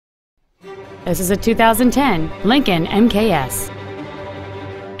This is a 2010 Lincoln MKS.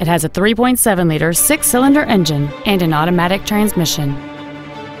 It has a 3.7-liter six-cylinder engine and an automatic transmission.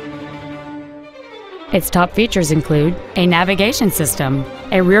 Its top features include a navigation system,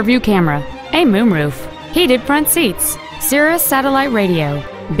 a rear-view camera, a moonroof, heated front seats, Sirius satellite radio,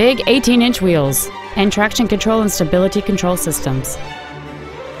 big 18-inch wheels, and traction control and stability control systems.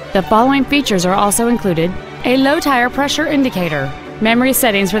 The following features are also included: a low tire pressure indicator, memory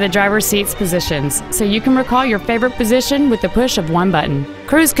settings for the driver's seat's positions, so you can recall your favorite position with the push of one button,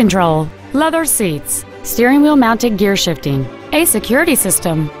 cruise control, leather seats, steering wheel mounted gear shifting, a security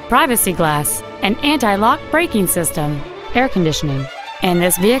system, privacy glass, an anti-lock braking system, air conditioning, and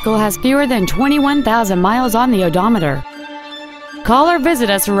this vehicle has fewer than 21,000 miles on the odometer. Call or visit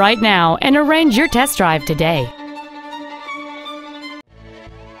us right now and arrange your test drive today.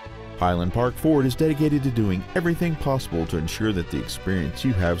 Highland Park Ford is dedicated to doing everything possible to ensure that the experience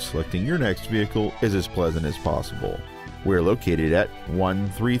you have selecting your next vehicle is as pleasant as possible. We're located at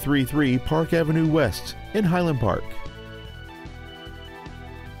 1333 Park Avenue West in Highland Park.